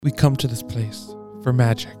We come to this place for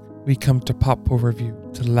magic. We come to Pop Poor Review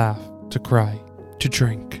to laugh, to cry, to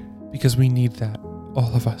drink, because we need that,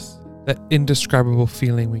 all of us. That indescribable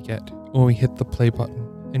feeling we get when we hit the play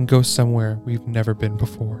button and go somewhere we've never been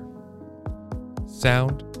before.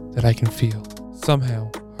 Sound that I can feel. Somehow,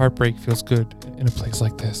 heartbreak feels good in a place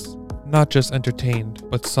like this. Not just entertained,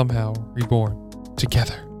 but somehow reborn.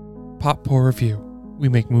 Together. Pop Poor Review. We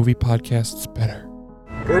make movie podcasts better.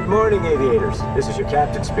 Good morning, aviators. This is your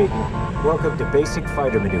captain speaking. Welcome to Basic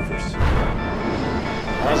Fighter Maneuvers.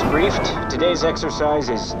 As briefed, today's exercise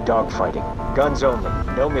is dogfighting. Guns only,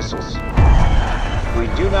 no missiles. We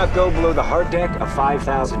do not go below the hard deck of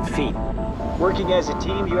 5,000 feet. Working as a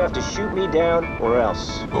team, you have to shoot me down or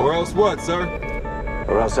else. Or else what, sir?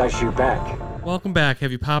 Or else I shoot back. Welcome back.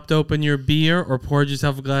 Have you popped open your beer or poured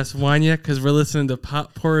yourself a glass of wine yet? Because we're listening to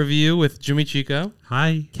Pop Poor Review with Jimmy Chico.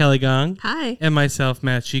 Hi. Kelly Gong. Hi. And myself,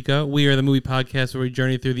 Matt Chico. We are the movie podcast where we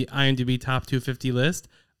journey through the IMDb Top 250 list.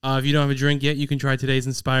 If you don't have a drink yet, you can try today's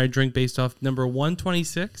inspired drink based off number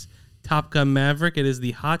 126, Top Gun Maverick. It is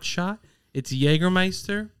the Hot Shot. It's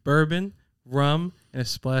Jägermeister, bourbon, rum, and a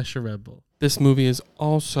splash of Red Bull. This movie is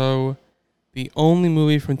also the only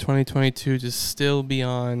movie from 2022 to still be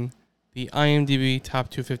on the IMDb Top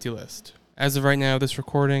 250 list. As of right now, this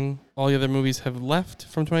recording, all the other movies have left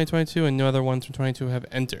from 2022, and no other ones from 2022 have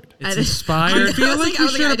entered. It's inspired. I feel like you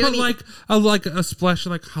should have put like a splash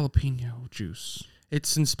of like jalapeno juice.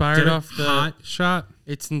 It's inspired off the Hot Shot.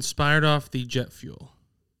 It's inspired off the jet fuel.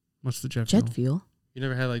 What's the jet fuel? Jet fuel? You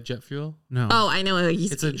never had like jet fuel? No. Oh, I know.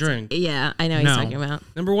 It's a drink. Yeah, I know what he's talking about.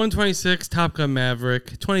 Number 126, Top Gun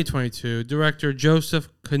Maverick, 2022. Director Joseph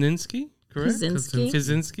Kosinski, correct?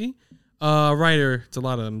 Kosinski. Writer, it's a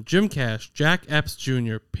lot of them. Jim Cash, Jack Epps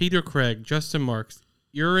Jr., Peter Craig, Justin Marks,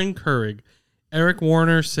 Ewan Courig, Eric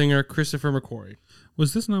Warner, singer, Christopher McQuarrie.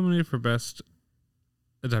 Was this nominated for Best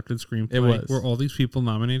Adapted Screenplay? It was. Were all these people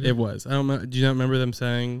nominated? It was. I don't know. Do you not remember them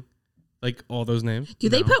saying like all those names? Do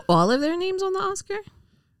they put all of their names on the Oscar?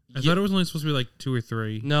 I thought it was only supposed to be like 2 or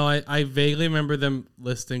 3. No, I vaguely remember them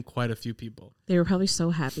listing quite a few people. They were probably so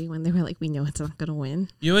happy when they were like, we know it's not going to win.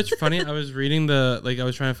 You know what's funny? I was reading I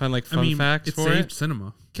was trying to find like fun facts for it. It saved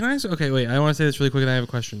cinema. Can I? Okay, wait. I want to say this really quick and I have a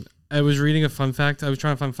question. I was reading a fun fact. I was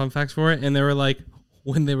trying to find fun facts for it, and they were like,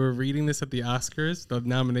 when they were reading this at the Oscars, the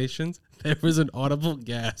nominations, there was an audible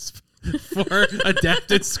gasp for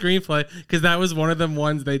adapted screenplay because that was one of them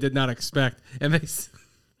ones they did not expect, and they said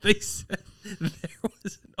there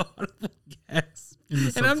was an audible gasp.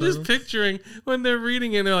 And I'm just picturing when they're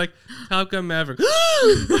reading it, they're like, Top Gun Maverick.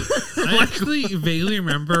 I actually vaguely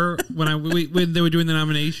remember when they were doing the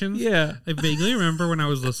nominations. Yeah. I vaguely remember when I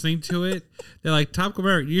was listening to it, they're like, Top Gun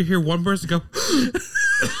Maverick. You hear one person go,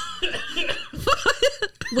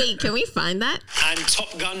 Wait, can we find that? And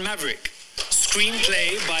Top Gun Maverick.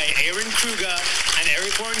 Screenplay by Aaron Kruger and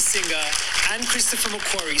Eric Warren Singer and Christopher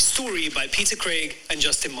McQuarrie. Story by Peter Craig and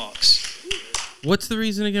Justin Marks. What's the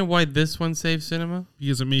reason again why this one saved cinema?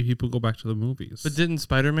 because it made people go back to the movies. But didn't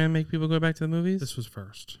Spider-Man make people go back to the movies? This was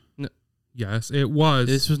first. No. Yes, it was.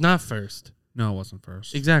 This was not first. No, it wasn't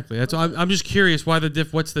first. Exactly. That's I'm just curious why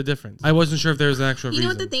what's the difference? I wasn't sure if there was an actual reason. You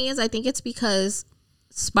know what the thing is? I think it's because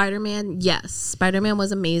Spider-Man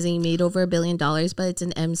was amazing, made over $1 billion, but it's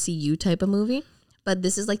an MCU type of movie. But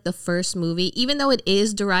this is like the first movie, even though it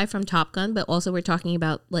is derived from Top Gun, but also we're talking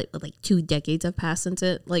about like 2 decades have passed since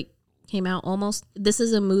it came out almost. This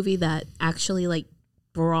is a movie that actually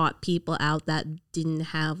brought people out that didn't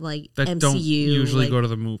have that MCU. Don't usually go to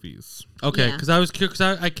the movies. Okay, because I was curious,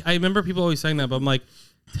 because I remember people always saying that, but I'm like,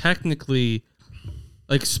 technically,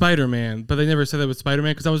 Spider-Man, but they never said that with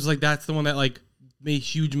Spider-Man, because I was that's the one that made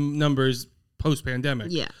huge numbers post-pandemic.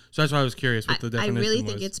 Yeah. So that's why I was curious what the definition was. I really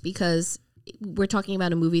think it's because we're talking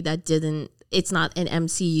about a movie that it's not an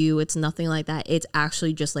MCU, it's nothing like that. It's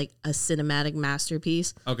actually just a cinematic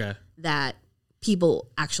masterpiece. Okay. That people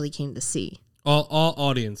actually came to see. All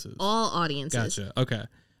audiences. All audiences. Gotcha. Okay.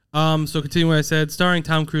 So continuing what I said, starring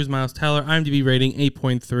Tom Cruise, Miles Teller, IMDb rating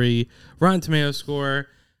 8.3, Rotten Tomatoes score,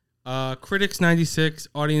 critics 96,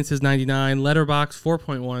 audiences 99, Letterboxd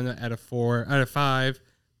 4.1 out of 5.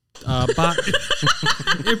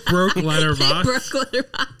 It broke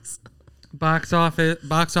Letterboxd. Box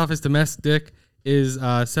office domestic is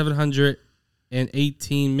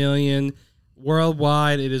 718 million.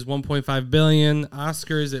 Worldwide, it is 1.5 billion.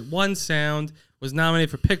 Oscars at One Sound was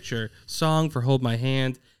nominated for picture, song for Hold My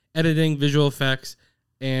Hand, editing, visual effects,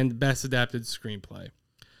 and best adapted screenplay.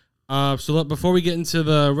 So before we get into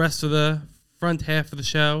the rest of the front half of the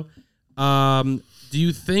show, do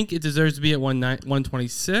you think it deserves to be at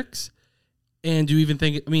 126, And do you even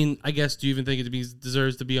think? I mean, I guess do you even think it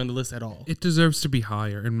deserves to be on the list at all? It deserves to be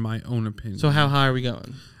higher, in my own opinion. So how high are we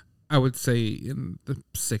going? I would say in the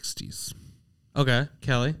 60s. Okay,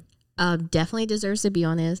 Kelly. Definitely deserves to be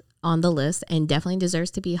on the list, and definitely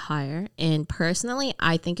deserves to be higher. And personally,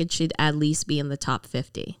 I think it should at least be in the top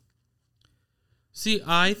 50. See,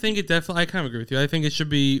 I think it definitely. I kind of agree with you. I think it should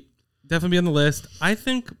be definitely be on the list. I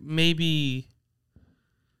think maybe.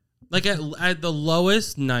 Like at the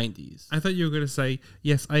lowest, 90s. I thought you were going to say,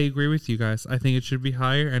 yes, I agree with you guys. I think it should be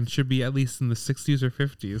higher and should be at least in the 60s or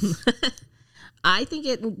 50s. I think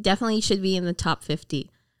it definitely should be in the top 50.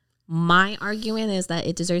 My argument is that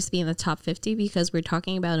it deserves to be in the top 50 because we're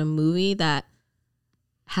talking about a movie that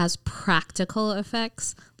has practical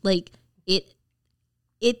effects. Like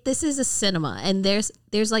this is a cinema, and there's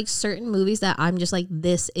like certain movies that I'm just like,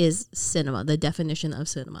 this is cinema, the definition of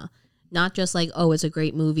cinema. Not just like, oh, it's a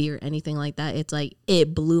great movie or anything like that. It's like,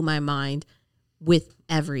 it blew my mind with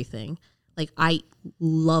everything. Like, I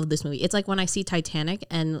love this movie. It's like when I see Titanic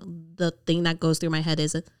and the thing that goes through my head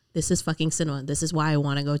is, this is fucking cinema. This is why I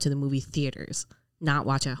want to go to the movie theaters, not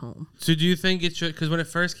watch at home. So do you think it should, because when it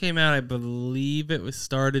first came out, I believe it was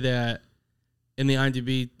started at, in the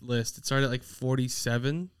IMDb list, it started at like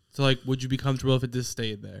 47. So like, would you be comfortable if it just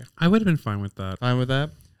stayed there? I would have been fine with that. Fine with that?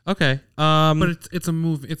 Okay. But it's a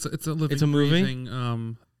movie. It's a living, it's a movie?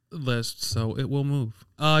 breathing list, so it will move.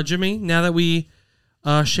 Jimmy, now that we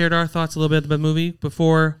shared our thoughts a little bit about the movie,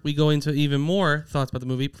 before we go into even more thoughts about the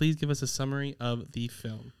movie, please give us a summary of the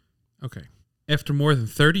film. Okay. After more than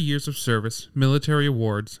 30 years of service, military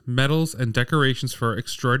awards, medals, and decorations for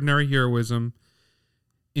extraordinary heroism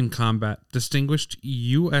in combat, distinguished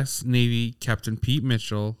U.S. Navy Captain Pete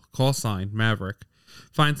Mitchell, call sign Maverick,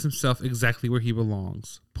 finds himself exactly where he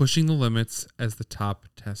belongs, pushing the limits as the top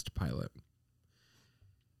test pilot.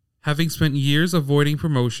 Having spent years avoiding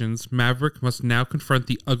promotions, Maverick must now confront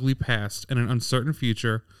the ugly past and an uncertain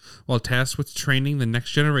future while tasked with training the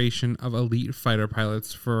next generation of elite fighter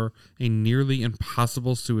pilots for a nearly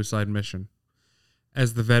impossible suicide mission.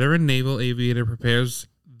 As the veteran naval aviator prepares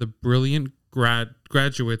the brilliant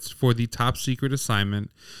graduates for the top secret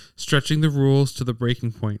assignment, stretching the rules to the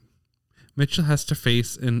breaking point, Mitchell has to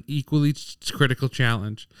face an equally critical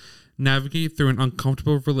challenge: navigate through an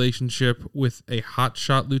uncomfortable relationship with a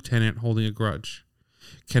hotshot lieutenant holding a grudge.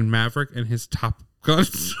 Can Maverick and his top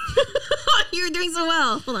guns... You're doing so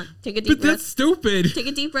well. Hold on. Take a deep breath. But that's stupid. Take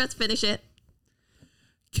a deep breath. Finish it.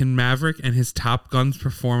 Can Maverick and his top guns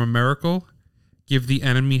perform a miracle, give the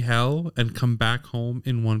enemy hell, and come back home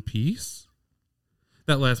in one piece?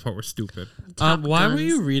 That last part was stupid. Why were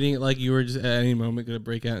you reading it like you were just at any moment going to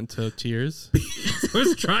break out into tears? I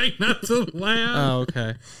was trying not to laugh. Oh,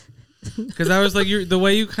 okay. Because I was like, the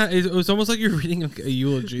way you kind of, it was almost like you're reading a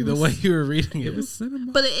eulogy. The way you were reading it. It was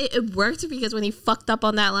cinema. But it worked because when he fucked up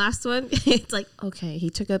on that last one, it's like, okay, he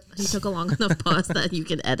took a long enough pause that you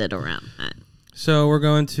can edit around that. So we're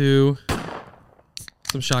going to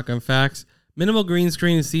some shotgun facts. Minimal green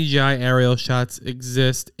screen and CGI aerial shots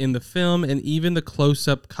exist in the film, and even the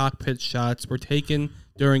close-up cockpit shots were taken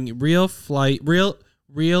during real in-flight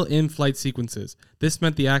sequences. This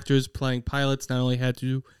meant the actors playing pilots not only had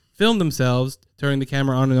to film themselves, turning the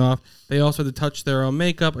camera on and off, they also had to touch their own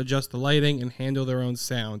makeup, adjust the lighting, and handle their own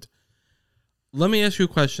sound. Let me ask you a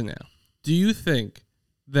question now. Do you think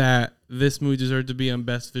that this movie deserved to be on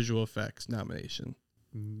Best Visual Effects nomination?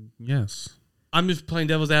 Yes. I'm just playing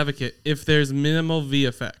devil's advocate. If there's minimal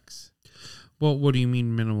VFX. Well, what do you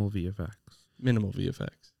mean minimal VFX? Minimal VFX.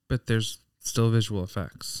 But there's still visual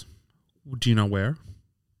effects. Do you know where?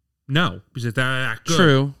 No, because they're that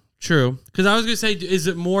good. True. Because I was going to say, is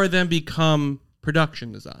it more than become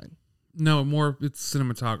production design? No, it's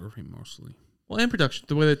cinematography mostly. Well, and production.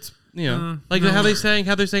 The way that's,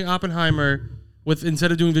 how they're saying Oppenheimer, with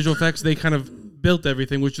instead of doing visual effects, they kind of built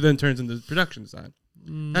everything, which then turns into production design.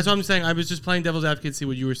 That's what I'm saying. I was just playing devil's advocate to see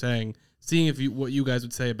what you were saying, seeing what you guys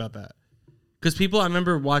would say about that. Because I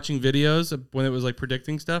remember watching videos when it was like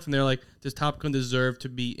predicting stuff, and they're like, does Top Gun deserve to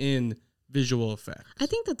be in visual effects? I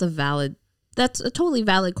think that's a totally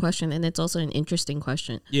valid question, and it's also an interesting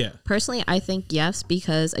question. Yeah. Personally, I think yes,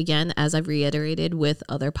 because again, as I've reiterated with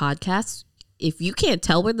other podcasts, if you can't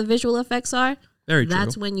tell where the visual effects are,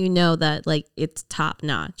 that's when you know that like it's top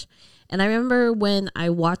notch. And I remember when I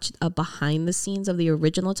watched a behind the scenes of the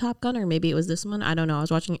original Top Gun, or maybe it was this one, I don't know. I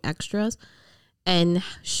was watching extras, and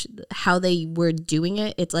how they were doing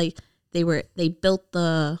it. It's like they built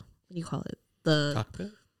the, what do you call it? The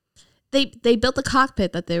cockpit. They built the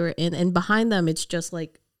cockpit that they were in, and behind them it's just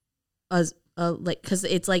like because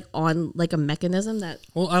it's like on like a mechanism that.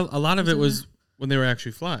 Well, a lot of it was when they were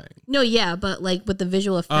actually flying. No, yeah, but like with the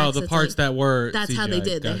visual effects. Oh, the parts that were That's CGI. how they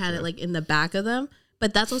did. Gotcha. They had it like in the back of them.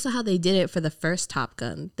 But that's also how they did it for the first Top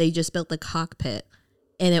Gun. They just built the cockpit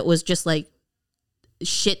and it was just like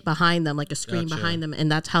shit behind them, like a screen behind them.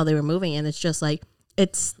 And that's how they were moving. And it's just like,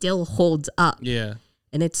 it still holds up. Yeah.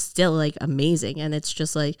 And it's still like amazing. And it's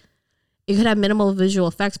just like, you could have minimal visual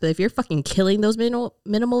effects, but if you're fucking killing those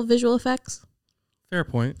minimal visual effects. Fair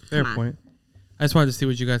point. Fair point. I just wanted to see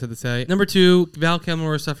what you guys had to say. Number 2, Val Kilmer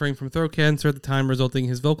was suffering from throat cancer at the time, resulting in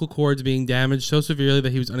his vocal cords being damaged so severely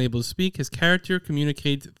that he was unable to speak. His character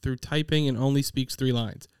communicates through typing and only speaks 3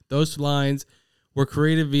 lines. Those lines were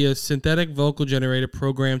created via synthetic vocal generator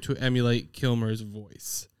programmed to emulate Kilmer's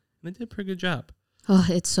voice. And they did a pretty good job. Oh,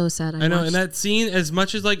 it's so sad. I know, and that scene, as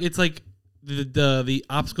much as like it's like the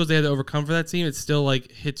obstacles they had to overcome for that scene, it still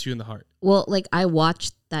like hits you in the heart. Well, like I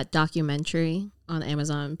watched that documentary on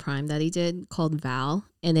Amazon Prime that he did called Val,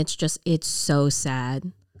 and it's so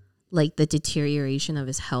sad, like the deterioration of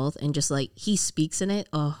his health, and just like he speaks in it.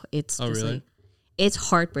 It's just really? like, it's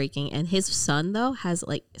heartbreaking. And his son though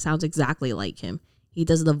sounds exactly like him. He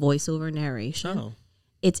does the voiceover narration. Oh,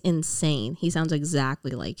 it's insane. He sounds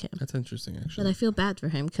exactly like him. that's interesting, actually. But I feel bad for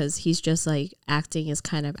him because he's just like acting is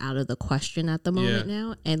kind of out of the question at the moment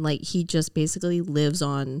now, and like he just basically lives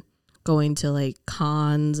on going to like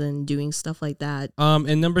cons and doing stuff like that.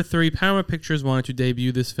 And number 3, Paramount Pictures wanted to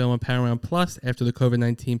debut this film on Paramount Plus after the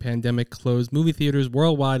COVID-19 pandemic closed movie theaters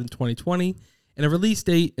worldwide in 2020, and a release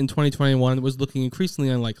date in 2021 was looking increasingly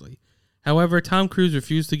unlikely. However, Tom Cruise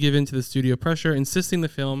refused to give in to the studio pressure, insisting the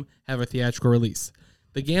film have a theatrical release.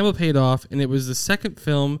 The gamble paid off, and it was the second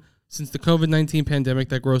film since the COVID-19 pandemic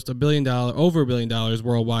that grossed over $1 billion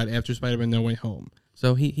worldwide after Spider-Man No Way Home.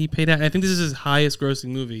 So he paid out. I think this is his highest grossing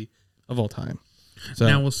movie of all time. So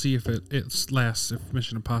now we'll see if it lasts, if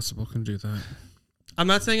Mission Impossible can do that. I'm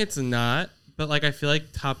not saying it's not, but like I feel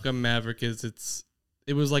like Top Gun Maverick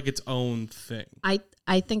it was like its own thing.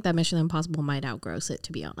 I think that Mission Impossible might outgross it,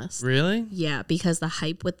 to be honest. Really? Yeah, because the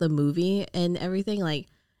hype with the movie and everything, like,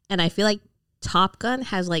 and I feel like Top Gun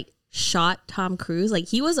has like shot Tom Cruise. Like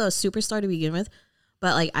he was a superstar to begin with,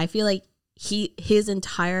 but like I feel like his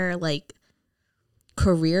entire like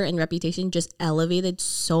career and reputation just elevated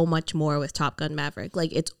so much more with Top Gun Maverick.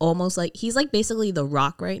 Like it's almost like he's like basically The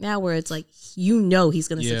Rock right now, where it's like he's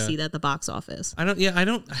gonna succeed at the box office. I don't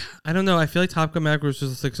know. I feel like Top Gun Maverick was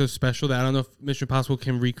just like so special that I don't know if Mission Impossible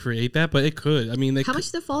can recreate that, but it could. I mean, how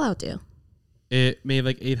much did Fallout do? It made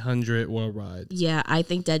like 800 worldwide. Yeah, I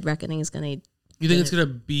think Dead Reckoning is gonna. You think it's gonna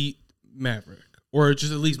beat Maverick, or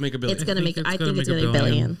just at least make $1 billion? It's gonna make. I think it's gonna be $1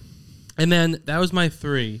 billion. And then that was my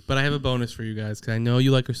 3, but I have a bonus for you guys because I know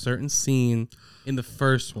you like a certain scene in the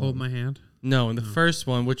first one. Hold my hand. No, in the first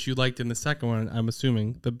one, which you liked in the second one. I'm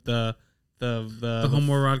assuming the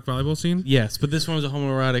homoerotic volleyball scene. Yes, but this one was a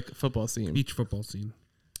homoerotic football scene, Beach football scene.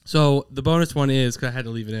 So the bonus one is, because I had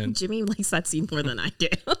to leave it in. Jimmy likes that scene more than I do.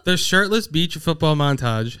 The shirtless beach football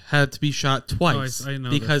montage had to be shot twice I know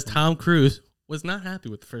because Tom Cruise was not happy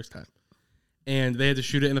with the first time. And they had to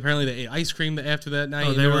shoot it, and apparently they ate ice cream after that night. Oh,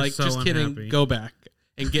 and they were were like, so just kidding, unhappy. go back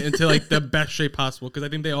and get into like the best shape possible. Because I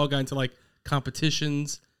think they all got into like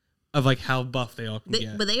competitions of like how buff they all can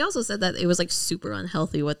get. But they also said that it was like super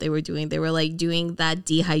unhealthy what they were doing. They were like doing that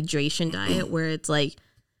dehydration diet where it's like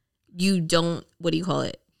you don't, what do you call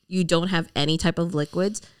it? You don't have any type of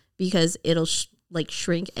liquids because it'll like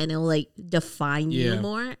shrink and it'll like define you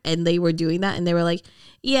more. And they were doing that, and they were like,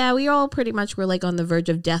 yeah, we all pretty much were like on the verge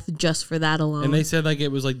of death just for that alone. And they said like it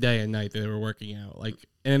was like day and night that they were working out. Like,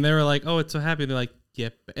 and they were like, oh, it's so happy. They're like,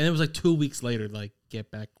 and it was like 2 weeks later, like,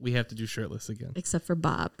 get back. We have to do shirtless again. Except for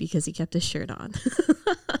Bob, because he kept his shirt on.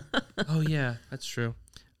 Oh yeah, that's true.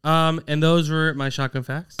 And those were my shotgun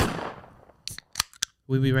facts.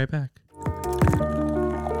 We'll be right back.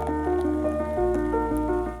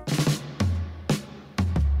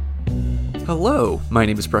 Hello, my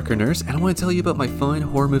name is Brucker Nurse, and I want to tell you about my fun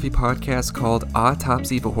horror movie podcast called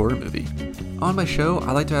Autopsy of a Horror Movie. On my show,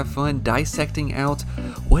 I like to have fun dissecting out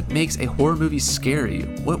what makes a horror movie scary,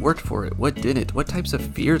 what worked for it, what didn't, what types of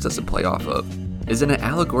fears does it play off of. Is it an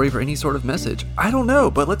allegory for any sort of message? I don't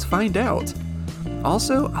know, but let's find out.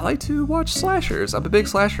 Also, I like to watch slashers. I'm a big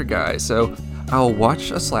slasher guy, so I'll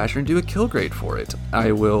watch a slasher and do a kill grade for it.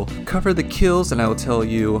 I will cover the kills and I will tell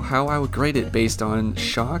you how I would grade it based on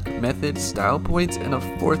shock, method, style points, and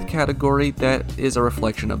a fourth category that is a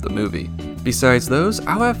reflection of the movie. Besides those,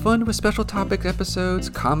 I'll have fun with special topic episodes,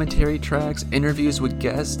 commentary tracks, interviews with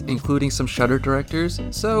guests, including some Shudder directors,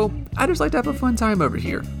 so I just like to have a fun time over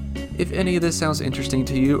here. If any of this sounds interesting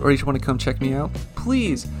to you or you just want to come check me out,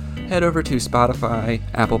 please head over to Spotify,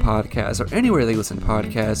 Apple Podcasts, or anywhere they listen to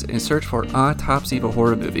podcasts and search for Autopsy of a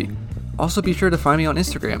Horror Movie. Also be sure to find me on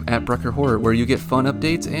Instagram at Brucker Horror, where you get fun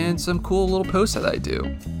updates and some cool little posts that I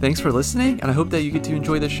do. Thanks for listening, and I hope that you get to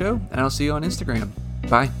enjoy the show, and I'll see you on Instagram.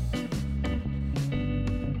 Bye.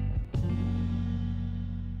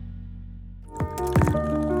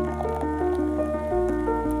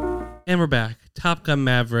 And we're back. Top Gun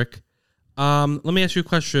Maverick. Let me ask you a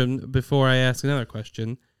question before I ask another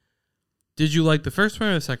question. Did you like the first one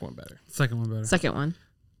or the second one better? Second one better. Second one.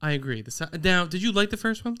 I agree. Now, did you like the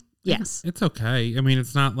first one? Yes. It's okay. I mean,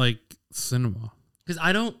 it's not like cinema. Because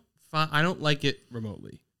I don't like it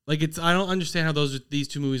remotely. Like I don't understand how these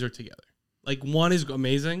two movies are together. Like one is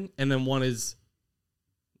amazing and then one is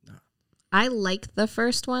not. I like the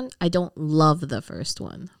first one. I don't love the first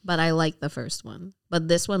one, but I like the first one. But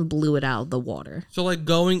this one blew it out of the water. So like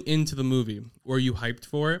going into the movie, were you hyped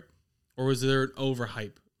for it, or was there an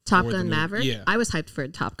overhype? Top for the Gun movie? Maverick? Yeah. I was hyped for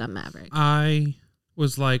Top Gun Maverick. I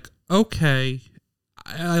was like, okay,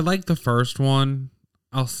 I like the first one.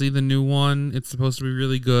 I'll see the new one. It's supposed to be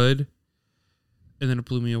really good. And then it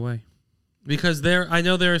blew me away. Because I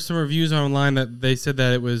know there are some reviews online that they said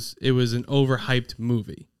that it was an overhyped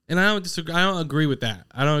movie. And I don't disagree. I don't agree with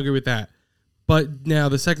that. But now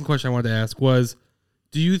the second question I wanted to ask was,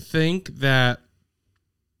 do you think that,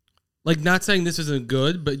 like, not saying this isn't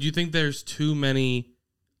good, but do you think there's too many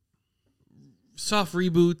soft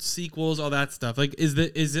reboots, sequels, all that stuff? Like, is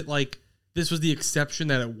it like this was the exception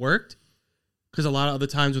that it worked? Because a lot of other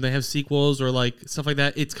times when they have sequels or like stuff like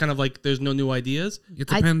that, it's kind of like there's no new ideas. It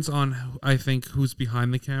depends on, I think, who's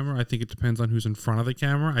behind the camera. I think it depends on who's in front of the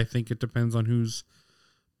camera. I think it depends on who's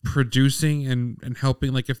producing and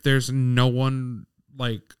helping. Like, if there's no one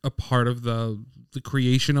like a part of the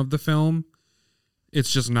creation of the film,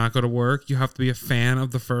 it's just not going to work. You have to be a fan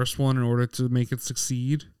of the first one in order to make it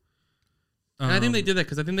succeed. And I think they did that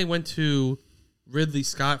because I think they went to Ridley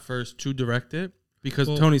Scott first to direct it because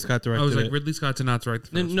Tony Scott directed it. I was like, Ridley Scott did not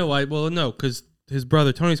direct the first one. No, because his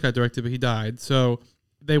brother Tony Scott directed, but he died. So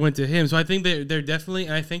they went to him. So I think they're definitely,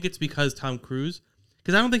 and I think it's because Tom Cruise,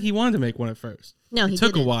 because I don't think he wanted to make one at first. No, he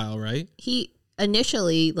took didn't. a while, right? He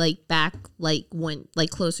initially, like, back, like, when,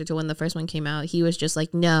 like, closer to when the first one came out, he was just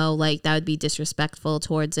like, no, like, that would be disrespectful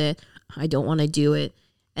towards it. I don't want to do it.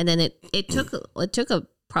 And then it took a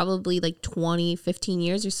probably like 15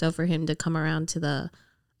 years or so for him to come around to the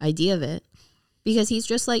idea of it, because he's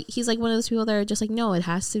like one of those people that are just like, no, it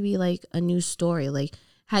has to be like a new story. Like,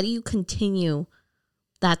 how do you continue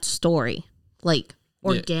that story, like,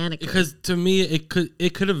 organically? Because to me, it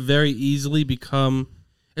could have very easily become,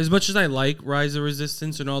 as much as I like Rise of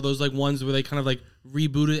Resistance and all those like ones where they kind of like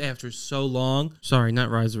rebooted after so long. Sorry, not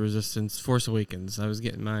Rise of Resistance, Force Awakens. I was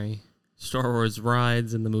getting my Star Wars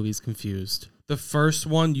rides and the movies confused. The first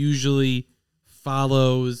one usually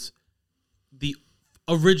follows the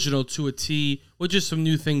original to a T with just some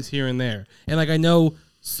new things here and there. And like, I know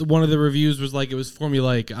one of the reviews was like, it was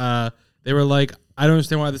formulaic. They were like, I don't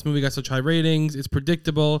understand why this movie got such high ratings. It's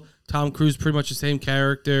predictable. Tom Cruise, pretty much the same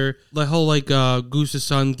character. The whole like Goose's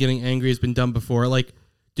son getting angry has been done before. Like,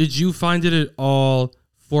 did you find it at all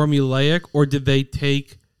formulaic, or did they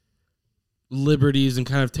take liberties and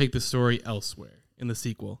kind of take the story elsewhere in the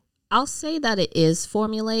sequel? I'll say that it is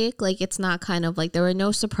formulaic. Like, it's not kind of like there were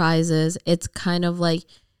no surprises. It's kind of like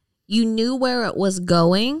you knew where it was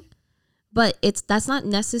going, but that's not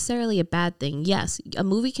necessarily a bad thing. Yes, a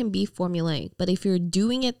movie can be formulaic, but if you're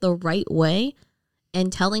doing it the right way and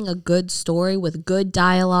telling a good story with good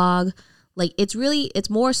dialogue, like, it's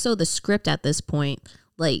more so the script at this point.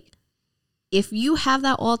 Like, if you have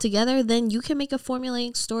that all together, then you can make a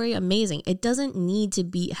formulaic story amazing. It doesn't need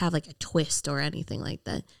to have like a twist or anything like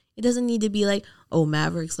that. It doesn't need to be like, oh,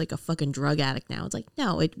 Maverick's like a fucking drug addict now. It's like,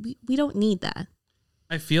 no, we don't need that.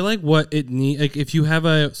 I feel like what it needs, like, if you have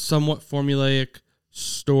a somewhat formulaic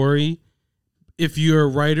story, if your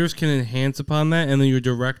writers can enhance upon that and then your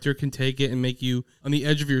director can take it and make you on the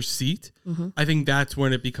edge of your seat, I think that's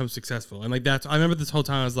when it becomes successful. And like, I remember this whole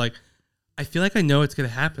time I was like, I feel like I know it's going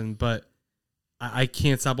to happen, but I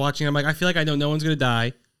can't stop watching. I'm like, I feel like I know no one's going to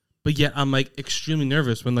die, but yet I'm like extremely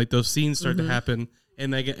nervous when like those scenes start to happen.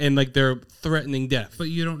 And like they're threatening death. But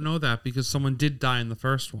you don't know that because someone did die in the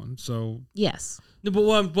first one. So Yes. No, but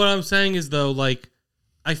what I'm saying is, though, like,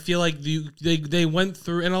 I feel like they went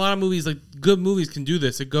through, and a lot of movies, like good movies can do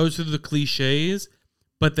this. It goes through the cliches,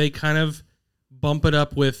 but they kind of bump it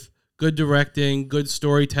up with good directing, good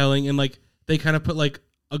storytelling, and like they kind of put like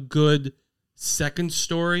a good second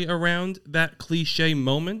story around that cliche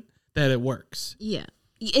moment that it works. Yeah.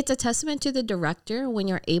 It's a testament to the director when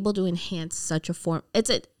you're able to enhance such a form.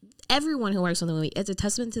 everyone who works on the movie. It's a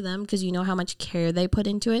testament to them because you know how much care they put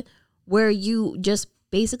into it, where you just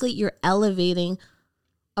basically you're elevating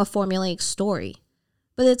a formulaic story.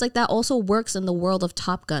 But it's like that also works in the world of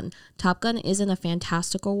Top Gun. Top Gun isn't a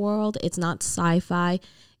fantastical world. It's not sci-fi.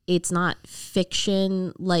 It's not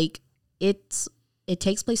fiction. Like it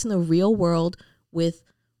takes place in the real world with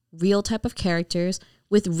real type of characters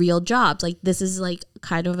with real jobs. Like this is like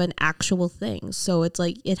kind of an actual thing. So it's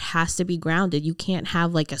like it has to be grounded. You can't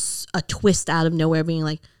have like a twist out of nowhere being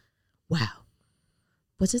like, wow,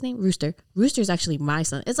 what's his name? Rooster. Rooster's actually my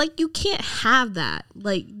son. It's like you can't have that.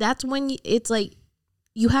 Like that's when it's like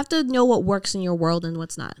you have to know what works in your world and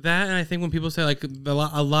what's not. That, and I think when people say like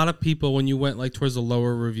a lot of people, when you went like towards the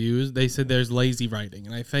lower reviews, they said there's lazy writing,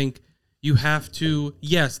 and I think you have to.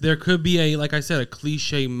 Yes, there could be a, like I said, a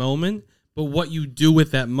cliche moment, but what you do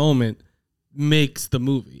with that moment makes the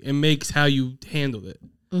movie. It makes how you handled it.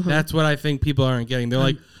 Mm-hmm. That's what I think people aren't getting. They're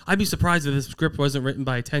like, I'd be surprised if this script wasn't written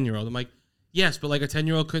by a 10-year-old. I'm like, yes, but like a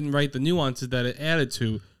 10-year-old couldn't write the nuances that it added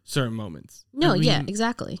to certain moments. No, yeah,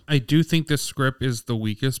 exactly. I do think the script is the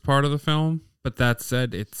weakest part of the film, but that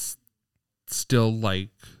said, it's still like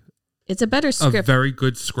it's a better script. A very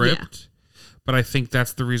good script. Yeah. But I think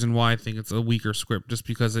that's the reason why I think it's a weaker script, just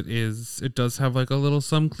because it does have like a little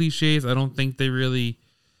some cliches. I don't think they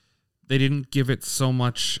didn't give it so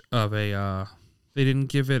much of a they didn't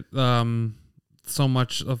give it so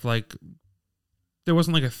much of like there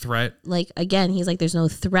wasn't like a threat. Like again, he's like there's no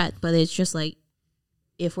threat, but it's just like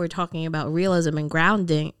if we're talking about realism and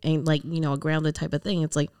grounding and like, you know, a grounded type of thing,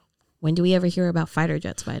 it's like, when do we ever hear about fighter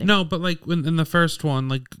jets fighting? No, but like when in the first one,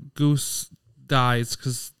 like Goose dies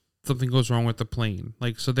because something goes wrong with the plane.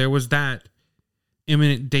 Like, so there was that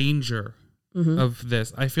imminent danger of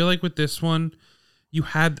this. I feel like with this one, you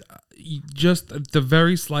had just the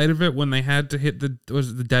very slight of it when they had to hit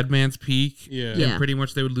the dead man's peak. Yeah. And pretty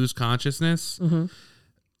much they would lose consciousness. Mm-hmm.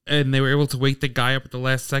 And they were able to wake the guy up at the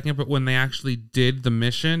last second, but when they actually did the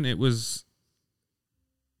mission, it was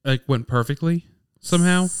like went perfectly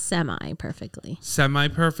somehow. Semi-perfectly.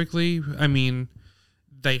 I mean,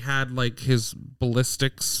 they had like his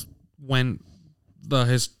ballistics went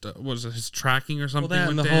his tracking or something. Well, that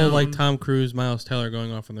went and the down. whole like Tom Cruise, Miles Teller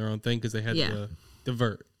going off on their own thing because they had to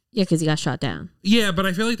divert. Yeah, because he got shot down. Yeah, but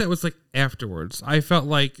I feel like that was like afterwards. I felt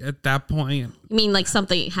like at that point, I mean, like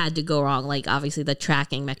something had to go wrong. Like obviously the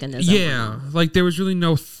tracking mechanism. Yeah, like there was really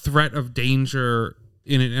no threat of danger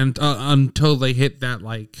in it, and until they hit that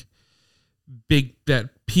like that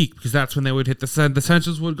peak, because that's when they would hit the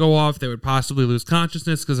sensors would go off. They would possibly lose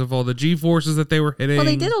consciousness because of all the G forces that they were hitting. Well,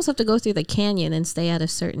 they did also have to go through the canyon and stay at a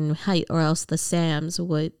certain height, or else those SAM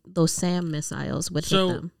missiles would hit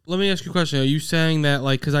them. So let me ask you a question: are you saying that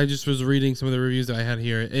like because I just was reading some of the reviews that I had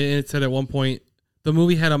here, and it said at one point the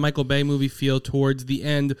movie had a Michael Bay movie feel towards the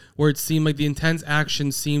end, where it seemed like the intense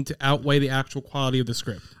action seemed to outweigh the actual quality of the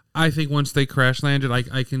script. I think once they crash landed,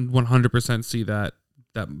 I can 100% see that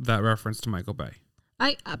reference to Michael Bay.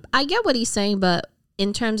 I get what he's saying, but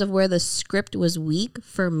in terms of where the script was weak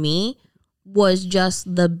for me was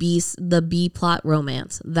just the B plot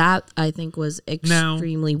romance. That I think was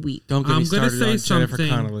extremely weak. Don't get me started on Jennifer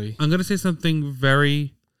Connelly. I'm going to say something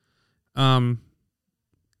very controversial.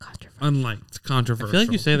 I feel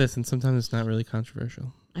like you say this and sometimes it's not really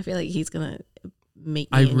controversial. I feel like he's going to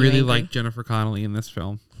make me I really angry. like Jennifer Connelly in this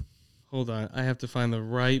film. Hold on. I have to find the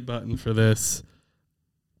right button for this.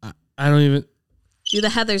 I don't even... Do the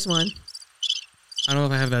Heathers one. I don't know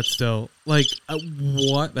if I have that still. Like,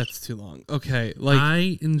 what? That's too long. Okay. Like,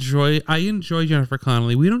 I enjoy Jennifer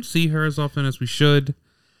Connelly. We don't see her as often as we should.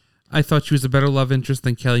 I thought she was a better love interest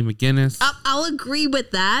than Kelly McGinnis. I'll agree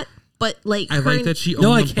with that. But like, I like that she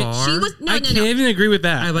owned the bar. She was, I can't even agree with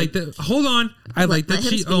that. I like that. Hold on. I like that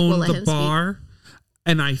she owned the bar.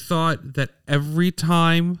 And I thought that every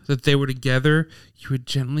time that they were together, you would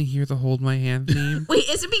gently hear the "Hold My Hand" theme. Wait,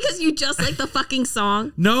 is it because you just like the fucking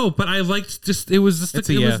song? No, but I liked it was just It's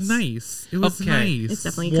it yes. was nice. It was nice. It's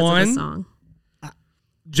definitely because of the song.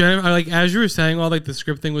 Jennifer, like as you were saying, all like the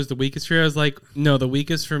script thing was the weakest for you. I was like, no, the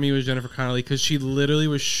weakest for me was Jennifer Connelly because she literally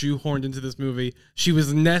was shoehorned into this movie. She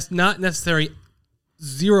was not necessarily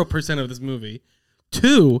 0% of this movie.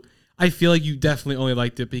 2, I feel like you definitely only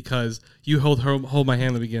liked it because you hold my hand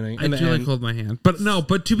in the beginning. I do like Hold My Hand,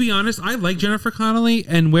 but to be honest, I like Jennifer Connelly.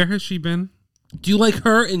 And where has she been? Do you like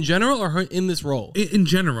her in general or her in this role? In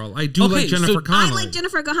general, I do like Jennifer Connelly. I like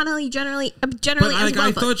Jennifer Connelly generally But as well.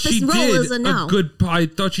 I thought she did I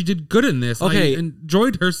thought she did good in this. Okay. I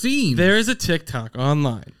enjoyed her scene. There is a TikTok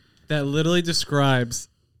online that literally describes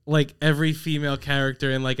like every female character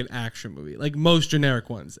in like an action movie, like most generic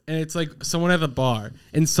ones. And it's like someone at the bar,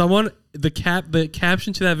 and the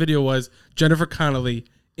caption to that video was Jennifer Connelly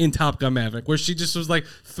in Top Gun Maverick, where she just was like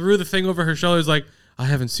threw the thing over her shoulders, like, I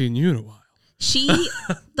haven't seen you in a while.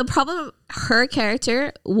 The problem, her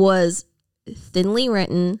character was thinly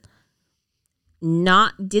written,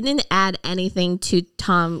 didn't add anything to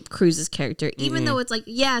Tom Cruise's character, even though it's like,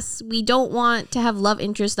 yes, we don't want to have love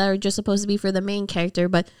interests that are just supposed to be for the main character,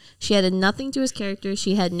 but she added nothing to his character.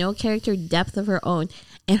 She had no character depth of her own,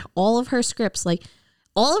 and all of her scripts, like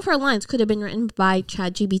all of her lines could have been written by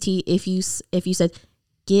ChatGPT if you said,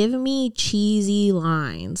 give me cheesy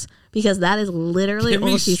lines, because that is literally Give all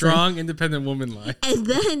me she strong, said. independent woman line. And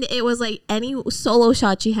then it was like any solo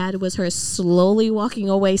shot she had was her slowly walking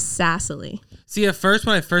away sassily. See, at first,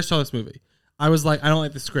 when I first saw this movie, I was like, I don't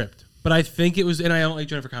like the script. But I think it was, and I don't like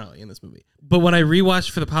Jennifer Connelly in this movie. But when I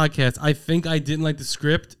rewatched for the podcast, I think I didn't like the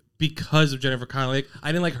script because of Jennifer Connelly. I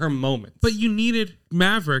didn't like her moments. But you needed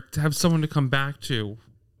Maverick to have someone to come back to.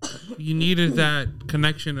 You needed that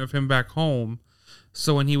connection of him back home.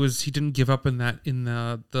 So when he didn't give up in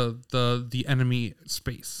the enemy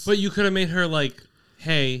space. But you could have made her like,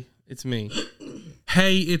 hey, it's me.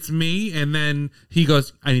 Hey, it's me. And then he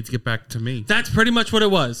goes, I need to get back to me. That's pretty much what it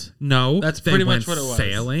was. No. That's they pretty went much what it was.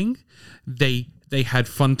 Sailing. They had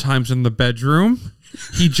fun times in the bedroom.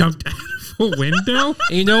 He jumped out of a window.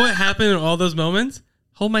 And you know what happened in all those moments?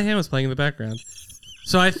 Hold My Hand was playing in the background.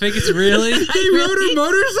 So I think it's really... They rode a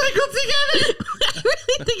motorcycle together. I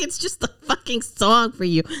really think it's just the fucking song for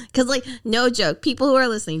you, because like, no joke, people who are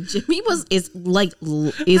listening, Jimmy loves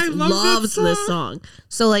this song.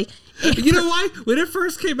 So like, you know why? When it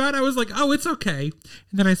first came out, I was like, oh, it's okay.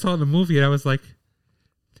 And then I saw the movie and I was like,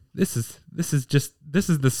 this is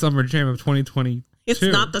the summer jam of 2020. it's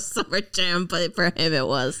not the summer jam, but for him it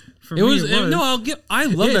was. For It me, was. it was. No, I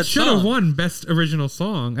love that It should have song. won Best Original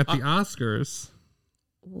Song at the Oscars.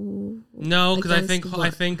 No, because I think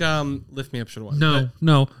Lift Me Up should have won.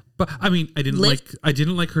 No. But I mean, I didn't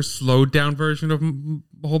like her slowed down version of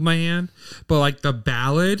Hold My Hand, but like the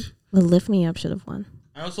ballad. But Lift Me Up should have won.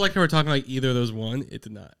 I also like how we're talking like either of those won. It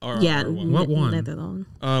did not. Or won. What won? Neither one.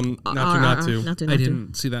 Not to. I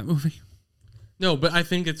didn't see that movie. No, but I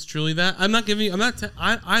think it's truly that.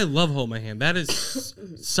 I love Hold My Hand. That is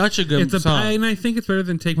such a good song. And I think it's better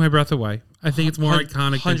than Take My Breath Away. I think it's more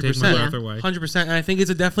iconic than Take My Breath Away. 100%. And I think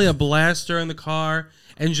it's definitely a blaster in the car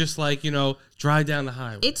and just like, drive down the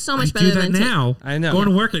highway. It's so much I better do that than now. I know. Going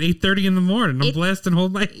to work at 8:30 in the morning. I'm blasting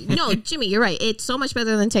Hold My Hand. No, Jimmy, you're right. It's so much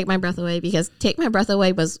better than Take My Breath Away, because Take My Breath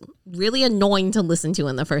Away was really annoying to listen to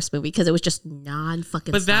in the first movie because it was just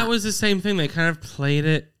non-fucking But that stop. was the same thing. They kind of played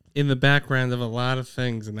it in the background of a lot of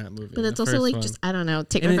things in that movie. But it's also like just, I don't know,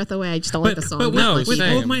 Take My Breath Away. I just don't like the song. But No, with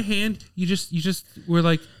same. Hold My Hand, you just were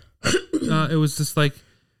like, it was just like,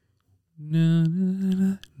 na,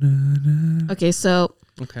 na, na, na. Okay, so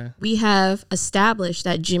Okay. we have established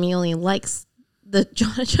that Jimmy only likes the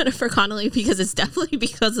Jennifer Connelly because it's definitely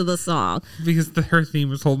because of the song. Because her theme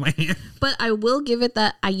was Hold My Hand. But I will give it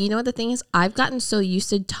that. You know what the thing is? I've gotten so used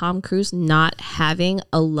to Tom Cruise not having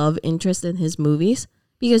a love interest in his movies,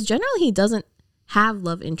 because generally he doesn't have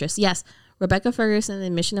love interests. Yes, Rebecca Ferguson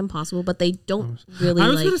in Mission Impossible, but they don't really. I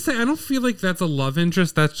was going to say, I don't feel like that's a love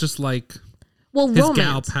interest. That's just like his romance.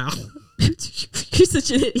 gal pal. You're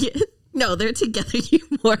such an idiot. No, they're together, you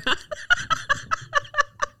moron.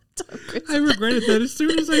 I regretted that as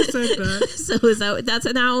soon as I said that. So is that's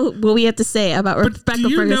now what we have to say about Rebecca Do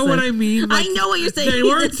you Ferguson. know what I mean? I know what you're saying. They He's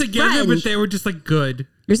weren't his together, friend. but they were just like good.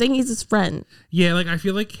 You're saying he's his friend. Yeah, like I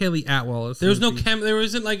feel like Haley Atwell is. There was no there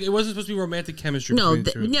wasn't like, it wasn't supposed to be romantic chemistry. No, between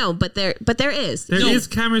the two of them. no, but there is. There is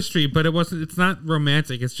chemistry, but it wasn't. It's not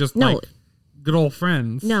romantic. It's just No. like good old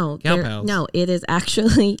friends. No, Gal pals. no, it is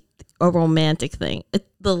actually a romantic thing.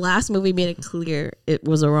 The last movie made it clear it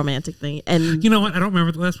was a romantic thing, and You know what? I don't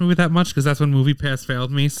remember the last movie that much because that's when Movie Pass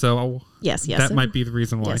failed me. So yes, that might be the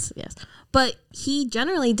reason why. yes. But he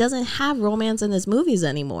generally doesn't have romance in his movies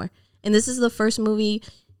anymore, and this is the first movie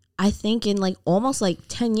I think in like almost like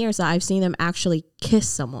 10 years that I've seen him actually kiss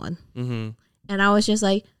someone, and I was just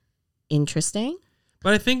like, interesting.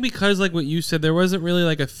 But I think because like what you said, there wasn't really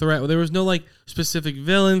like a threat. There was no like specific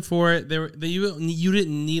villain for it. You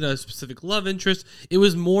didn't need a specific love interest. It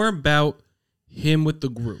was more about him with the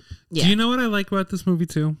group. Yeah. Do you know what I like about this movie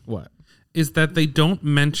too? What? Is that they don't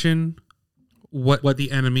mention what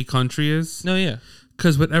the enemy country is. No, yeah.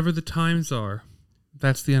 Because whatever the times are,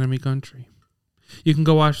 that's the enemy country. You can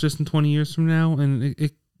go watch this in 20 years from now, and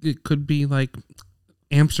it could be like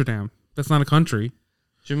Amsterdam. That's not a country.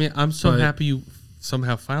 Jimmy, I'm so But- happy you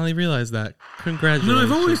somehow finally realized that. Congratulations. No,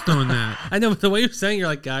 I've always known that. I know, but the way you're saying, you're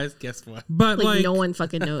like, guys, guess what? But like no one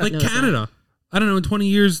fucking knows. like Canada. I don't know. In 20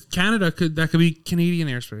 years, Canada could be Canadian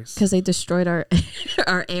airspace. Because they destroyed our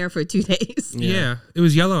our air for 2 days. Yeah, it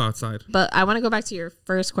was yellow outside. But I want to go back to your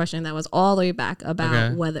first question that was all the way back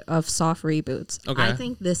about whether of soft reboots. Okay. I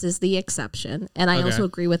think this is the exception. And I Okay. also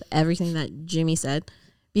agree with everything that Jimmy said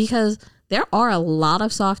because there are a lot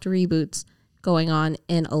of soft reboots going on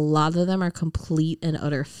and a lot of them are complete and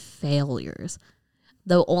utter failures.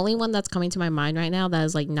 The only one that's coming to my mind right now that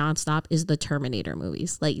is like nonstop is the Terminator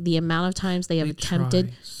movies. Like the amount of times they have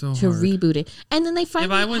attempted to reboot it. And then they finally...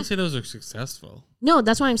 Yeah, but I wouldn't say those are successful. No,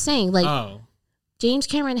 that's what I'm saying. Like James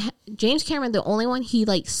Cameron, the only one he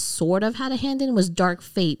like sort of had a hand in was Dark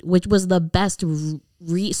Fate, which was the best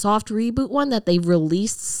soft reboot one that they've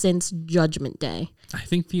released since Judgment Day. I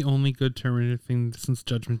think the only good Terminator thing since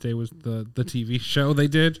Judgment Day was the TV show they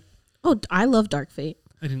did. Oh, I love Dark Fate.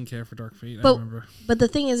 I didn't care for Dark Fate. I But remember. but the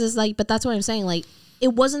thing is like, but that's what I'm saying. Like,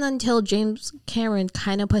 it wasn't until James Cameron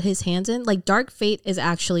kind of put his hands in. Like, Dark Fate is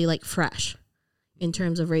actually like fresh in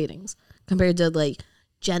terms of ratings compared to like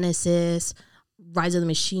Genesis, Rise of the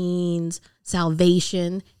Machines,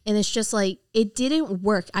 Salvation, and it's just like it didn't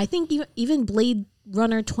work. I think even Blade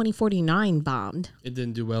Runner 2049 bombed. It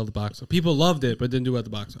didn't do well at the box office. People loved it, but it didn't do well at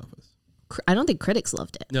the box office. I don't think critics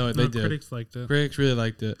loved it. No, they did. Critics liked it. Critics really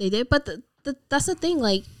liked it. They did, but that's the thing.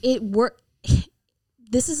 Like, it worked.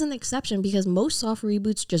 This is an exception because most soft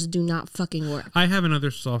reboots just do not fucking work I have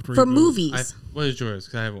another soft reboot. for movies. What is yours?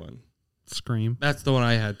 Because I have one. Scream. That's the one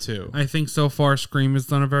I had too. I think so far Scream has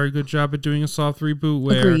done a very good job at doing a soft reboot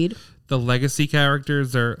where Agreed. the legacy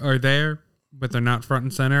characters are there, but they're not front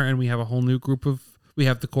and center, and we have a whole new group of... We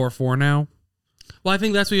have the core 4 now. Well, I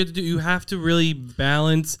think that's what you have to do. You have to really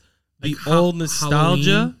balance the Like old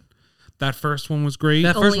nostalgia. Halloween. That first one was great.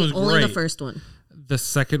 That first one was only great. the first one. The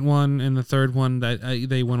second one and the third one that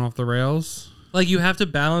they went off the rails. Like, you have to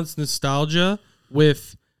balance nostalgia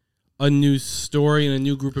with a new story and a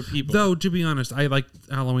new group of people. Though, to be honest, I like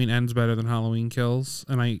Halloween Ends better than Halloween Kills,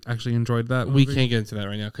 and I actually enjoyed that we movie. can't get into that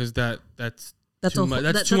right now because that's too a much.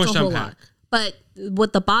 whole- That's too much a to whole unpack. lot. But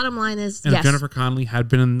what the bottom line is, And yes, if Jennifer Connelly had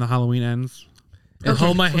been in the Halloween Ends... And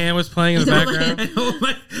Hold My Hand was playing in the Hold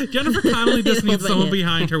My background. Jennifer Connelly just Hold needs My someone Hand.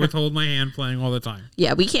 behind her with Hold My Hand playing all the time.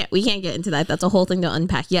 yeah, we can't get into that. That's a whole thing to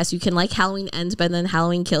unpack. Yes, you can like Halloween Ends better than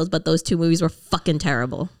Halloween Kills, but those two movies were fucking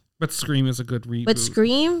terrible. But Scream is a good reboot. But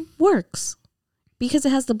Scream works because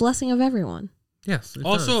it has the blessing of everyone. Yes, it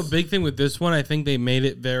Also, does. a big thing with this one, I think they made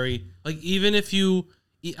it very, like, even if you,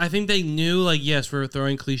 I think they knew, like, yes, we're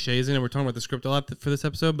throwing cliches in and we're talking about the script a lot for this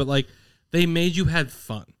episode, but, like, they made you had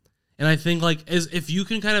fun. And I think, like, as if you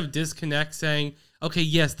can kind of disconnect saying, okay,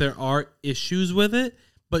 yes, there are issues with it,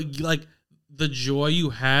 but, like, the joy you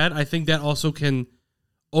had, I think that also can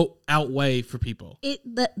outweigh for people.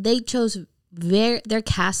 They chose their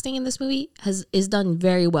casting in this movie is done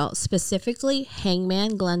very well. Specifically,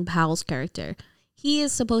 Hangman, Glenn Powell's character. He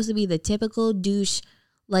is supposed to be the typical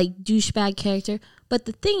douchebag character. But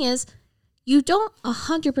the thing is, you don't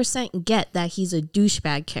 100% get that he's a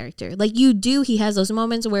douchebag character. Like, you do. He has those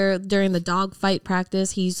moments where during the dog fight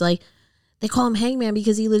practice, he's like, they call him Hangman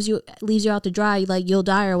because he leaves you out to dry, like you'll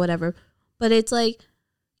die or whatever. But it's like,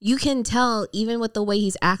 you can tell even with the way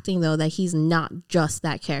he's acting though that he's not just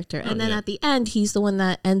that character. And then at the end, he's the one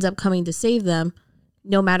that ends up coming to save them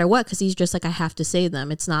no matter what, because he's just like, I have to save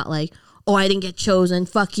them. It's not like, oh, I didn't get chosen,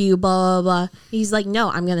 fuck you, blah, blah, blah. He's like, no,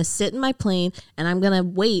 I'm going to sit in my plane and I'm going to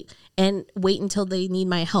wait until they need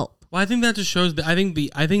my help. Well, I think that just shows that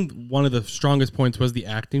I think one of the strongest points was the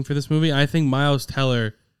acting for this movie. I think Miles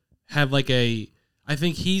Teller had I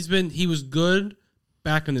think he was good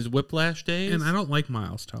back in his Whiplash days. And I don't like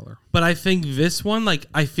Miles Teller. But I think this one, like,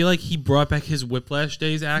 I feel like he brought back his Whiplash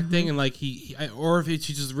days acting, and like or if he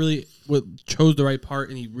just really chose the right part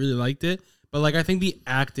and he really liked it. But like, I think the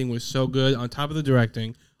acting was so good on top of the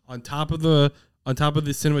directing, on top of the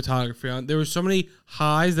cinematography. There were so many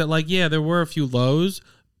highs that, like, yeah, there were a few lows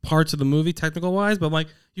parts of the movie technical wise, but like,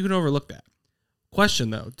 you can overlook that. Question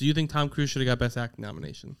though, do you think Tom Cruise should have got Best Acting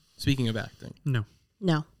nomination? Speaking of acting, No.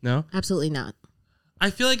 No, absolutely not. I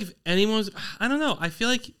feel like if anyone's, I don't know. I feel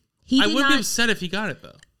like He I did would be not- upset if he got it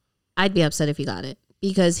though. I'd be upset if he got it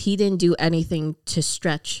because he didn't do anything to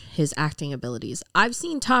stretch his acting abilities. I've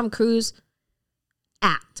seen Tom Cruise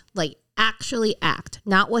act, like actually act,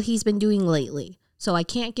 not what he's been doing lately. So I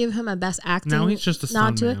can't give him a Best Acting. Now he's just a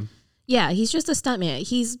nod to it. stuntman. Yeah, he's just a stuntman.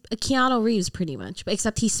 He's a Keanu Reeves pretty much,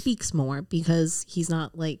 except he speaks more because he's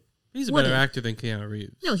not like. He's a Would better it? actor than Keanu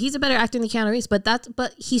Reeves. No, he's a better actor than Keanu Reeves, but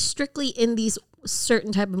he's strictly in these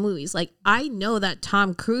certain type of movies. Like, I know that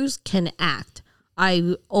Tom Cruise can act.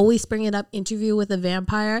 I always bring it up. Interview with a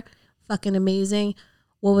Vampire, fucking amazing.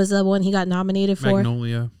 What was the one he got nominated for?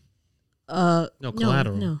 Magnolia. No,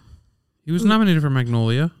 Collateral. No. He was nominated for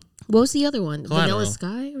Magnolia. What was the other one? Collateral. Vanilla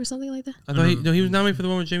Sky or something like that? I thought he was nominated for the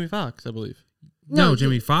one with Jamie Foxx, I believe. No,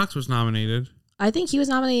 Jamie Foxx was nominated. I think he was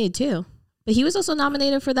nominated too. But he was also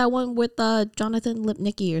nominated for that one with Jonathan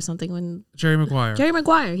Lipnicki or something. When Jerry Maguire. Jerry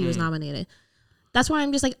Maguire, he was nominated. That's why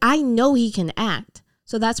I'm just like, I know he can act.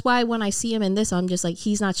 So that's why when I see him in this, I'm just like,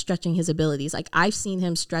 he's not stretching his abilities. Like, I've seen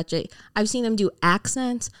him stretch it. I've seen him do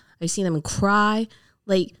accents. I've seen him cry.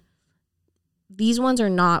 Like, these ones are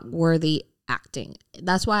not worthy acting.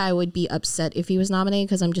 That's why I would be upset if he was nominated,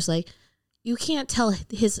 because I'm just like, you can't tell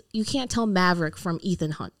Maverick from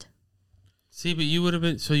Ethan Hunt. See, but you would have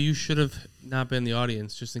been, so you should have not been in the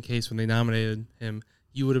audience just in case when they nominated him,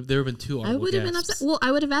 there would have been two I audible would have been gasps. upset. Well,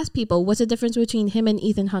 I would have asked people, what's the difference between him and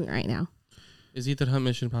Ethan Hunt right now? Is Ethan Hunt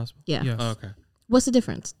Mission Impossible? Yeah. Yes. Oh, okay. What's the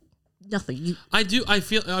difference? Nothing. I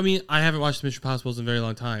haven't watched Mission Impossibles in a very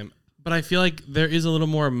long time, but I feel like there is a little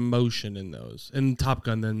more emotion in those, in Top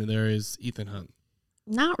Gun, than there is Ethan Hunt.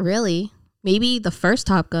 Not really. Maybe the first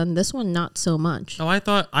Top Gun. This one, not so much. Oh, I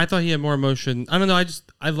thought he had more emotion. I don't know.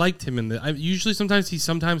 I liked him in the. Usually, he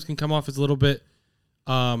sometimes can come off as a little bit,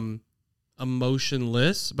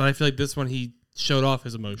 emotionless. But I feel like this one he showed off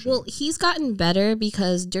his emotion. Well, he's gotten better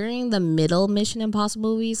because during the middle Mission Impossible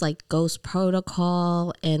movies, like Ghost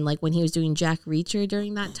Protocol, and like when he was doing Jack Reacher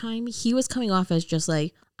during that time, he was coming off as just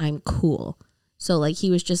like, I'm cool. So like he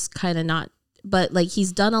was just kind of not. But like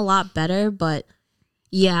he's done a lot better. But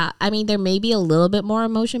yeah, I mean, there may be a little bit more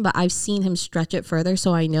emotion, but I've seen him stretch it further,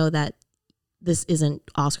 so I know that this isn't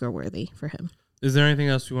Oscar worthy for him. Is there anything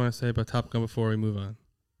else you want to say about Top Gun before we move on?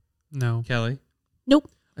 No. Kelly? Nope.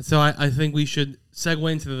 So I think we should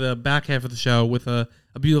segue into the back half of the show with a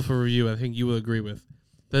beautiful review I think you will agree with.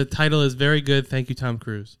 The title is very good. Thank you, Tom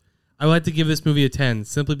Cruise. I would like to give this movie a 10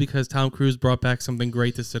 simply because Tom Cruise brought back something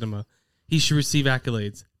great to cinema. He should receive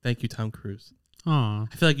accolades. Thank you, Tom Cruise. Aw.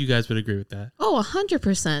 I feel like you guys would agree with that. Oh,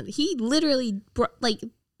 100%. He literally,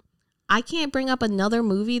 I can't bring up another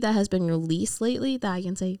movie that has been released lately that I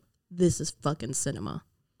can say, this is fucking cinema.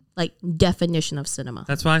 Like, definition of cinema.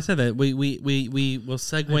 That's why I said that. We will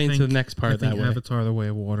segue into the next part that way. Avatar: The Way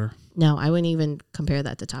of Water. No, I wouldn't even compare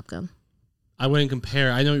that to Top Gun. I wouldn't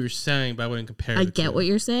compare. I know what you're saying, but I wouldn't compare. I get what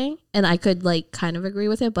you're saying, and I could, like, kind of agree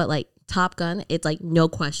with it, but, like, Top Gun, it's, like, no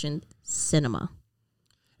question, cinema.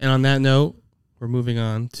 And on that note, we're moving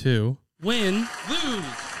on to Win, Lose.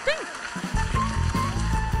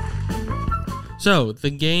 So, the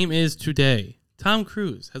game is today. Tom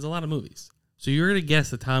Cruise has a lot of movies. So you're going to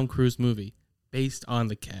guess a Tom Cruise movie based on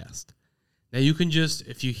the cast. Now you can just,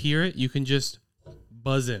 if you hear it, you can just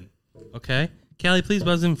buzz in. Okay? Callie, please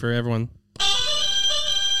buzz in for everyone.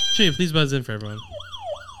 Jimmy, please buzz in for everyone.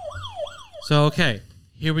 So, okay.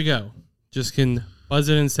 Here we go. Just can buzz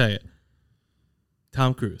in and say it.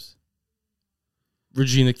 Tom Cruise.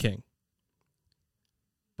 Regina King.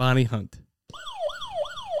 Bonnie Hunt.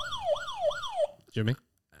 Jimmy?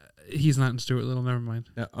 He's not in Stuart Little. Never mind.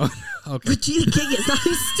 No. Oh, okay. Regina King is not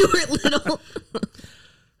in Stuart Little.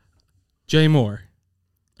 Jay Moore.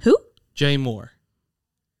 Who? Jay Moore.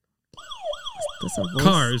 This a voice?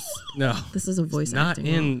 Cars. No. This is a voice not acting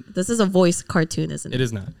in. role. This is a voice cartoon, isn't it? It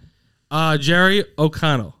is not. Jerry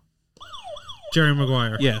O'Connell. Jerry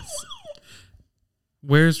Maguire. Yes.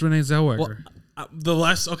 Where's Renee Zellweger? Well, the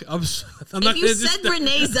last. Okay. I'm not If you said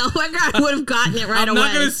Renee Zellweger, I would have gotten it right I'm away.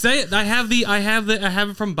 not gonna say it. I have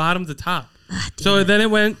it from bottom to top. So then it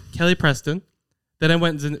went Kelly Preston. Then it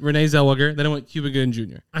went Renee Zellweger. Then it went Cuba Gooding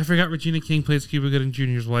Jr. I forgot Regina King plays Cuba Gooding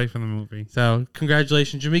Jr.'s wife in the movie. So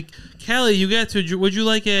congratulations, Jimmy. Kelly, you get to. Would you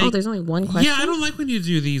like a? Oh, there's only one question. Yeah, I don't like when you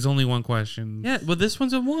do these only one question. Yeah, well, this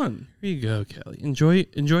one's a 1. Here you go, Kelly.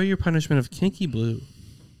 Enjoy your punishment of Kinky Blue.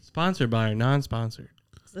 Sponsored by or non-sponsored.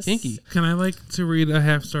 Kinky. Can I like to read a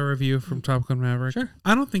half-star review from Top Gun Maverick? Sure.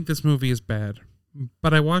 I don't think this movie is bad,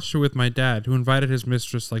 but I watched it with my dad, who invited his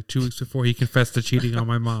mistress like 2 weeks before he confessed to cheating on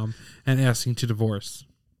my mom and asking to divorce.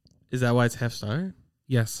 Is that why it's half star?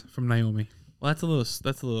 Yes, from Naomi. Well, that's a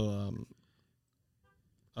little.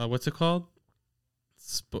 What's it called?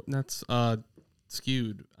 That's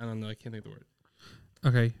skewed. I don't know. I can't think of the word.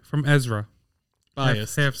 Okay, from Ezra.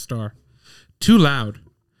 Biased. Half star. Too loud.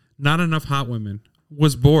 Not enough hot women.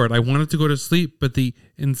 Was bored. I wanted to go to sleep, but the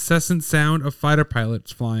incessant sound of fighter pilots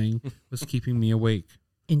flying was keeping me awake.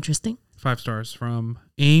 Interesting. 5 stars from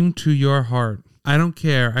Aim to Your Heart. I don't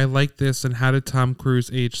care. I like this, and how did Tom Cruise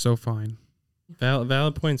age so fine?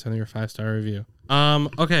 Valid points on your 5-star review.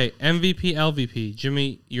 Okay, MVP, LVP.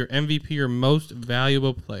 Jimmy, your MVP, your most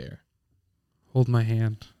valuable player. Hold my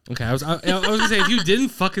hand. Okay, I was gonna say if you didn't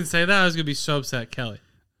fucking say that, I was gonna be so upset, Kelly.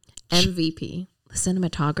 MVP, the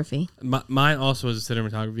cinematography. Mine also was a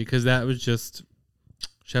cinematography because that was just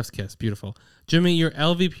chef's kiss, beautiful. Jimmy, your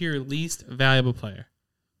LVP, your least valuable player.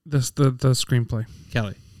 The screenplay.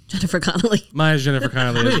 Kelly. Jennifer Connelly. Mine is Jennifer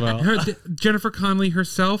Connelly as well. Jennifer Connelly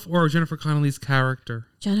herself or Jennifer Connelly's character?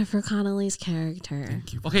 Jennifer Connelly's character.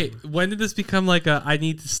 Thank you. Okay, when did this become like a I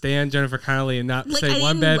need to stand Jennifer Connelly and not say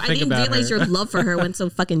one bad thing about her? I didn't realize your love for her went so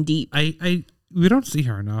fucking deep. We don't see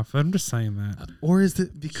her enough. I'm just saying that. Or is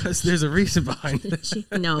it because there's a reason behind it? she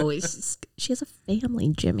has a family,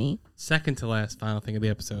 Jimmy. Second to last final thing of the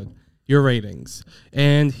episode. Your ratings.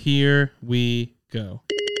 And here we go.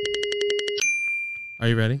 Are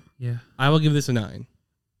you ready? Yeah. I will give this a 9.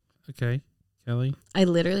 Okay. Kelly? I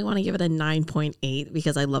literally want to give it a 9.8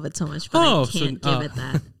 because I love it so much, but I can't give it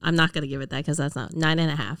that. I'm not going to give it that because that's not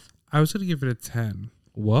 9.5. I was going to give it a 10.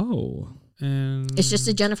 Whoa. And It's just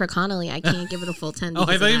a Jennifer Connelly. I can't give it a full 10. Oh,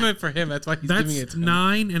 I thought you meant for him. That's why he's giving it 10.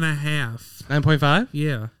 9.5. 9.5?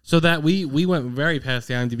 Yeah. So that we went very past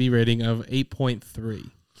the IMDb rating of 8.3.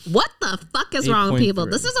 What the fuck is wrong with people?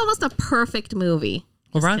 8.3. This is almost a perfect movie.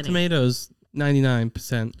 Well, Just Rotten kidding. Tomatoes,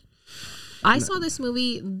 99%. I saw this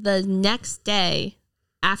movie the next day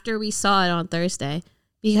after we saw it on Thursday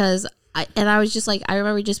because I was just like, I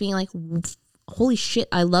remember just being like, holy shit,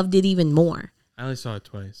 I loved it even more. I only saw it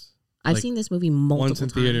twice. I've seen this movie multiple once in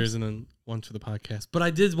times. theaters and then once for the podcast. But I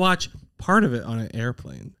did watch part of it on an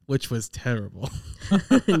airplane, which was terrible.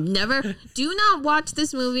 Never. Do not watch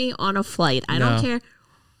this movie on a flight. I don't care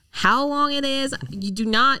how long it is. You do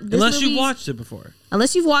not. Unless you've watched it before.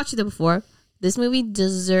 Unless you've watched it before. This movie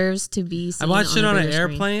deserves to be seen. I watched it on an bigger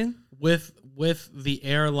screen. airplane with the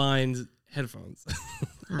airline's headphones.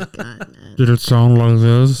 Oh God, man. Did it sound like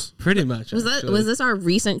this? Pretty much. Was actually. this our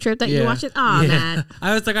recent trip that you Yeah. watched it? Oh man.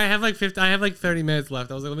 I was like, I have like 30 minutes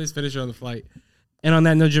left. I was like, let me just finish it on the flight. And on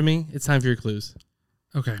that note, Jimmy, it's time for your clues.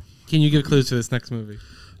 Okay. Can you give clues to this next movie?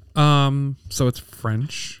 So it's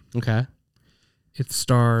French. Okay. It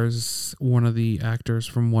stars one of the actors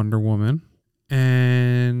from Wonder Woman.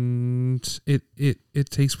 And it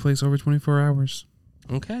takes place over 24 hours.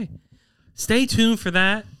 Okay. Stay tuned for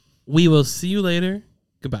that. We will see you later.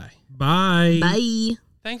 Goodbye. Bye. Bye.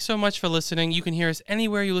 Thanks so much for listening. You can hear us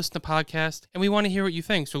anywhere you listen to podcasts, and we want to hear what you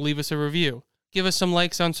think, so leave us a review. Give us some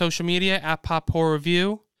likes on social media at Pop Horror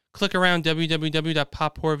Review. Click around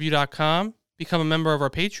www.pophorrorreview.com. Become a member of our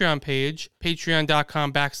Patreon page,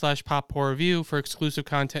 patreon.com/Pop Horror Review for exclusive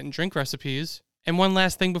content and drink recipes. And one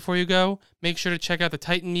last thing before you go, make sure to check out the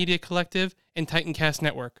Titan Media Collective and Titancast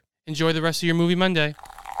Network. Enjoy the rest of your movie Monday.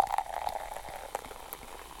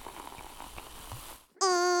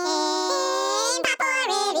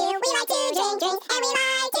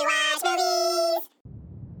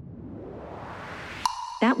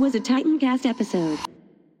 That was a Titancast episode.